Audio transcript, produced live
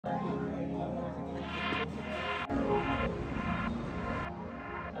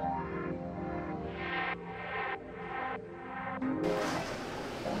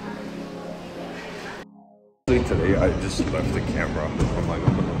thing today, I just left the camera. I'm like,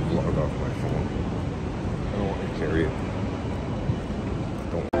 I'm gonna vlog off my phone. I don't want to carry it.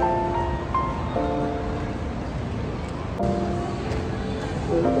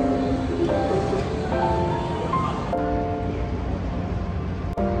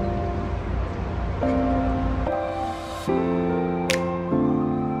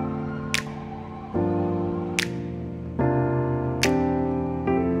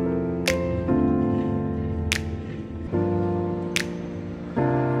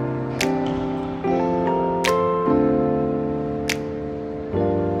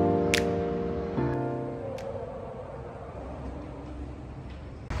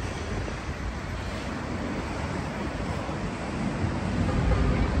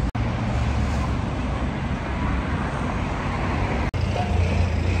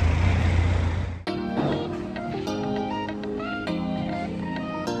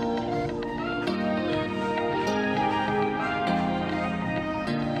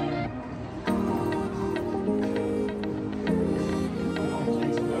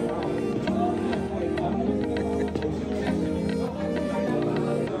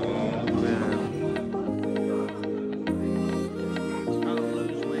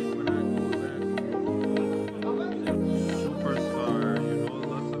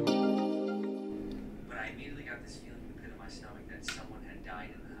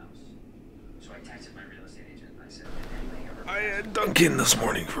 I had Dunkin' this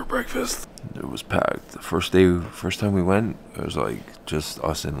morning for breakfast. It was packed. The first time we went, it was like just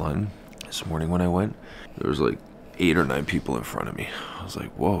us and Len. This morning when I went, there was like 8 or 9 people in front of me. I was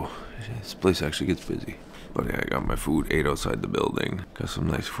like, whoa, this place actually gets busy. But yeah, I got my food, ate outside the building, got some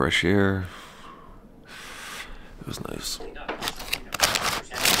nice fresh air. It was nice.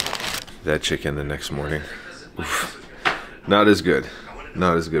 That chicken the next morning, oof, not as good.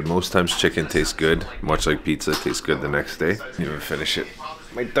 Not as good. Most times chicken tastes good, much like pizza tastes good the next day. Didn't even finish it.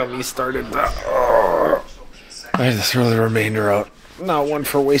 My tummy started to... Oh. I had to throw the remainder out. Not one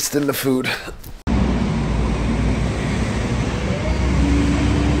for wasting the food.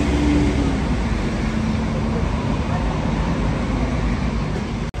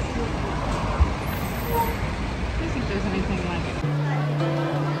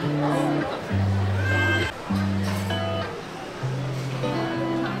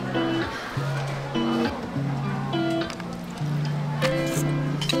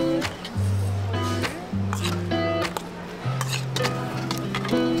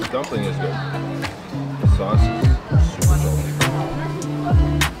 Dumpling is good. The sauce is super salty.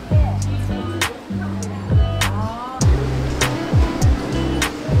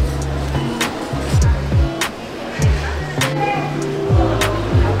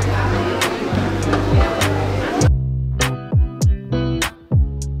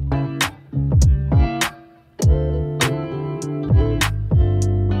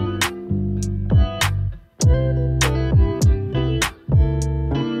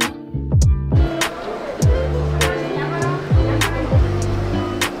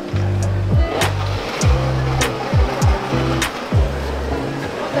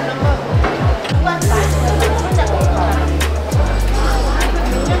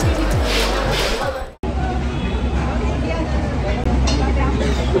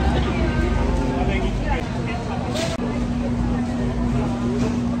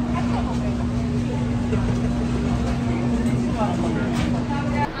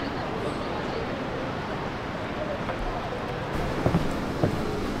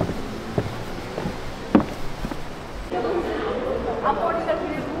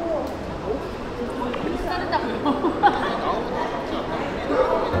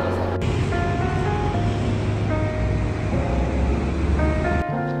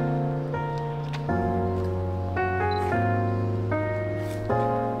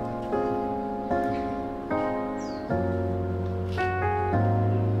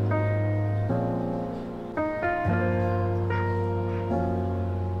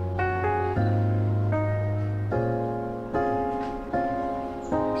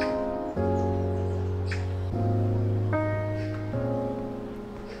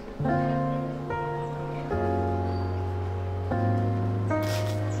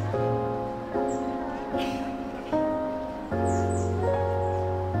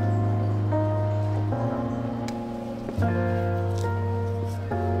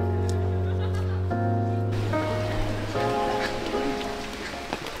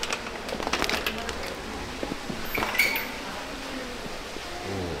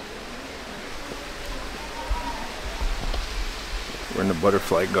 We're in the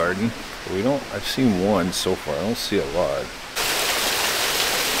butterfly garden. I've seen one so far. I don't see a lot.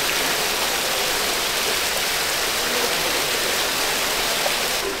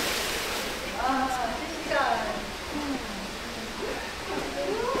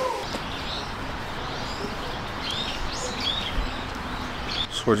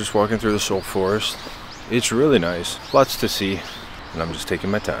 So we're just walking through the Seoul forest. It's really nice, lots to see, and I'm just taking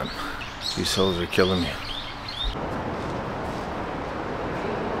my time. These hills are killing me.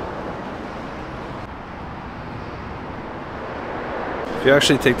 If you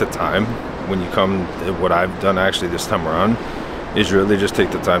actually take the time when you come, what I've done actually this time around is really just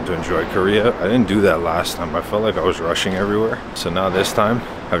take the time to enjoy Korea. I didn't do that last time. I felt like I was rushing everywhere. So now this time,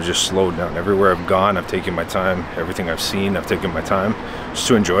 I've just slowed down. Everywhere I've gone, I've taken my time. Everything I've seen, I've taken my time just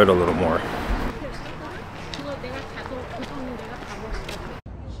to enjoy it a little more.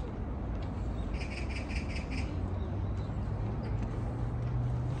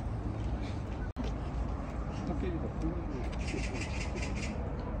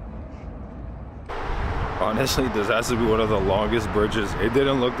 Honestly, this has to be one of the longest bridges. It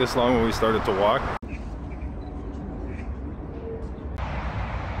didn't look this long when we started to walk.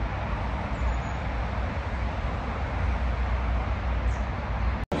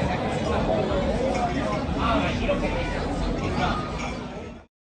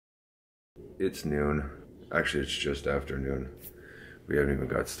 It's noon. Actually, it's just after noon. We haven't even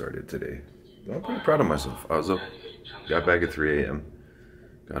got started today. I'm pretty proud of myself. I was up, got back at 3 a.m.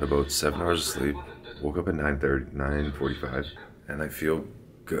 Got about 7 hours of sleep. Woke up at 9:45, and I feel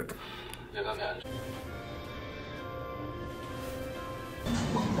good.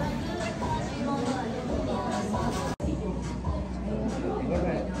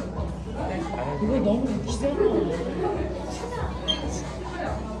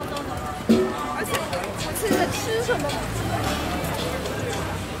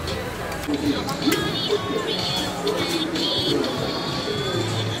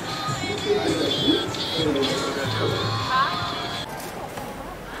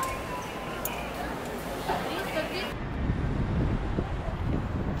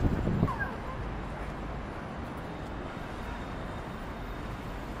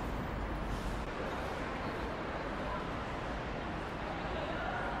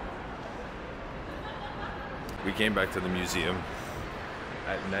 We came back to the museum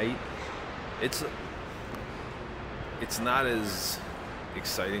at night. It's not as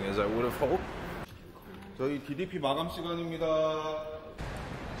exciting as I would have hoped. 저희 DDP 마감 시간입니다.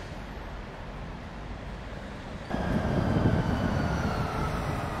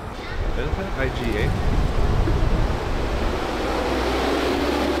 Isn't that IGA?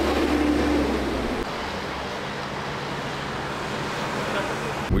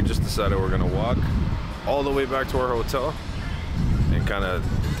 We just decided we're gonna walk all the way back to our hotel and kind of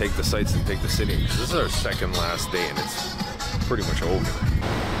take the sights and take the city. This is our second last day and it's pretty much over.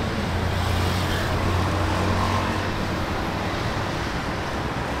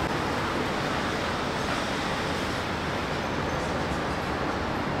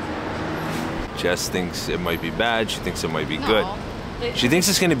 Jess thinks it might be bad, she thinks it might be good. She thinks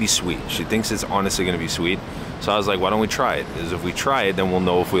it's gonna be sweet. She thinks it's honestly gonna be sweet. So I was like, why don't we try it? Because if we try it, then we'll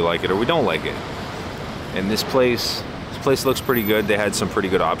know if we like it or we don't like it. And this place looks pretty good. They had some pretty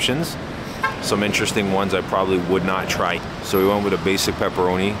good options. Some interesting ones I probably would not try. So we went with a basic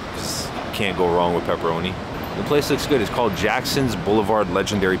pepperoni, because you can't go wrong with pepperoni. The place looks good. It's called Jackson's Boulevard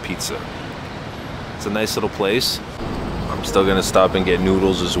Legendary Pizza. It's a nice little place. I'm still gonna stop and get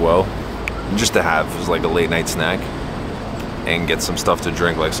noodles as well. Just to have, as like a late night snack. And get some stuff to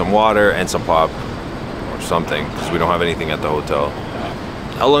drink, like some water and some pop or something, because we don't have anything at the hotel.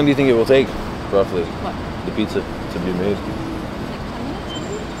 How long do you think it will take, roughly? What? The pizza to be made?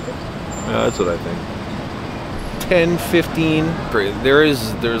 Yeah, that's what I think. 10, 15.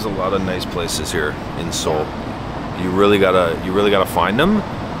 There's a lot of nice places here in Seoul. You really gotta find them.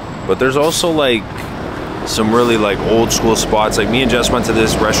 But there's also like some really like old school spots. Like me and Jess went to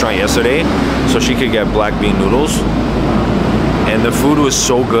this restaurant yesterday so she could get black bean noodles. And the food was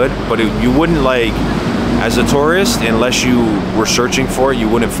so good, but you wouldn't like, as a tourist, unless you were searching for it, you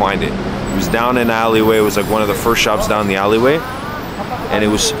wouldn't find it. It was down in an alleyway. It was like one of the first shops down the alleyway. And it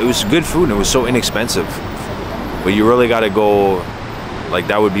was good food and it was so inexpensive. But you really gotta go, like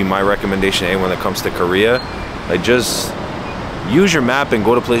that would be my recommendation to anyone that comes to Korea. Like just use your map and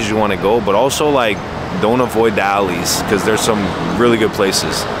go to places you wanna go, but also like don't avoid the alleys, because there's some really good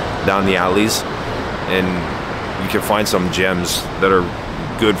places down the alleys. And you can find some gems that are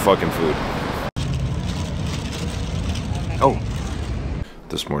good fucking food. Oh,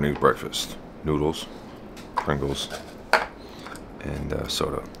 this morning's breakfast: noodles, Pringles, and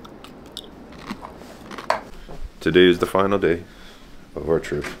soda. Today is the final day of our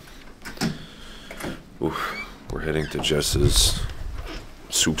trip. Oof, we're heading to Jess's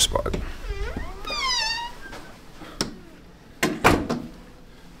soup spot.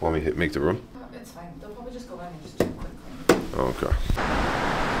 Want me to make the room? It's fine. They'll probably just go in and just do it quickly. Oh, okay.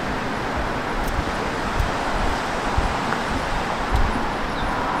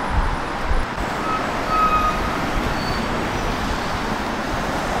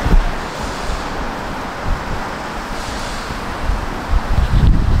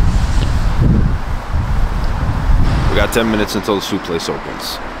 We got 10 minutes until the soup place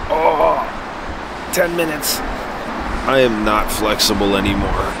opens. Oh, 10 minutes. I am not flexible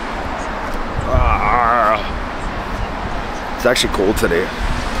anymore. It's actually cold today.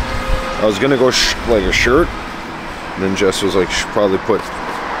 I was gonna go like a shirt, and then Jess was like, should probably put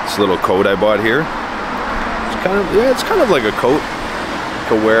this little coat I bought here. It's kind of, yeah, it's kind of like a coat. You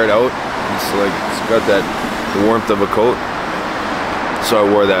can wear it out. It's like, it's got that warmth of a coat. So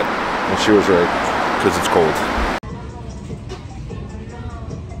I wore that, and she was right, because it's cold.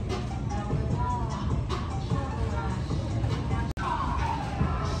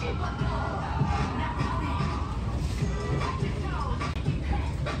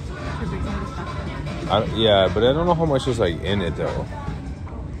 Yeah, but I don't know how much is like in it though.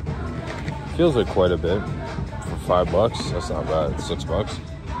 Feels like quite a bit for $5. That's not bad. $6?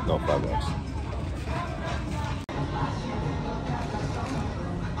 No, $5.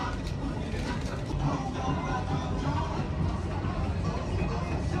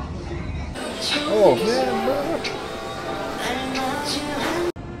 Oh man, bro.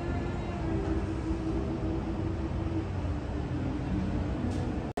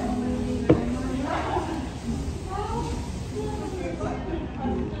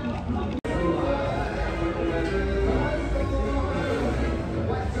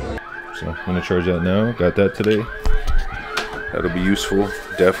 So I'm gonna charge that now. Got that today. That'll be useful.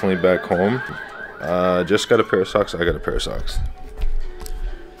 Definitely back home. Just got a pair of socks. I got a pair of socks.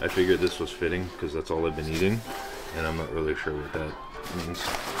 I figured this was fitting because that's all I've been eating, and I'm not really sure what that means.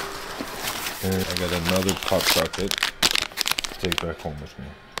 And I got another pop socket to take back home with me.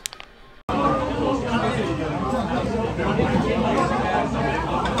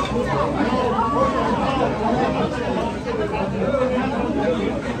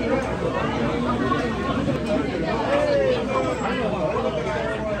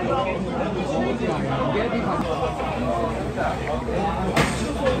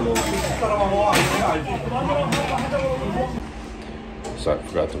 So I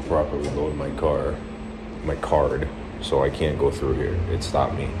forgot to properly load my card, so I can't go through here. It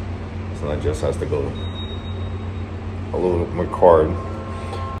stopped me. So I just has to go load my card.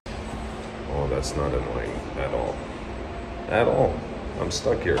 Oh, that's not annoying at all. At all. I'm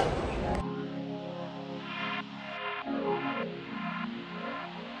stuck here.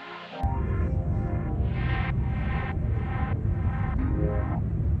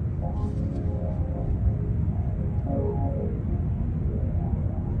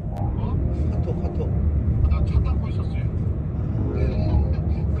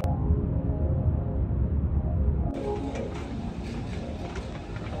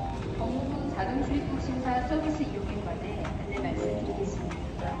 자동 출입 심사 서비스 이용에 관해 안내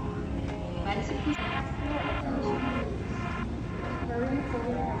말씀드리겠습니다. 만습